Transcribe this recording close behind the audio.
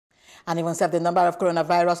And even the number of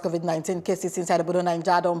coronavirus COVID-19 cases inside Obodo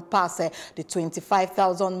Naija don't pass the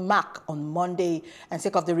 25,000 mark on Monday, and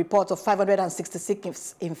sake of the report of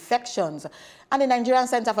 566 infections. And the Nigerian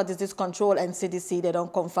Center for Disease Control, NCDC, they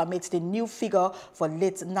don't confirm it, the new figure for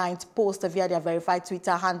late night post via their verified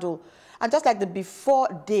Twitter handle. And just like the before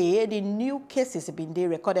day, the new cases have been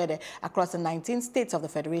recorded across the 19 states of the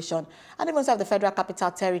Federation, and even of the Federal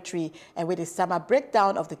Capital Territory, and with the summer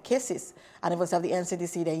breakdown of the cases. And even of the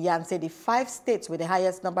NCDC, the Yan say the 5 states with the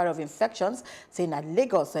highest number of infections, saying that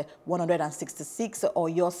Lagos 166,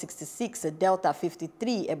 Oyo 66, Delta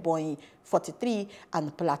 53, Ebonyi 43,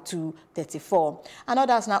 and Plateau 34. And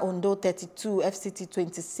others now Ondo 32, FCT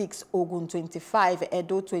 26, Ogun 25,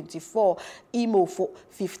 Edo 24, Imo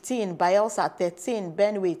 15, Bayelsa 13,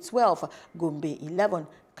 Benue 12, Gombe 11,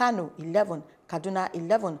 Kano 11, Kaduna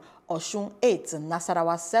 11, Osun 8,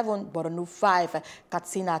 Nasarawa 7, Borno 5,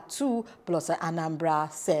 Katsina 2, plus Anambra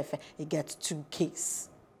 7. It gets 2 cases.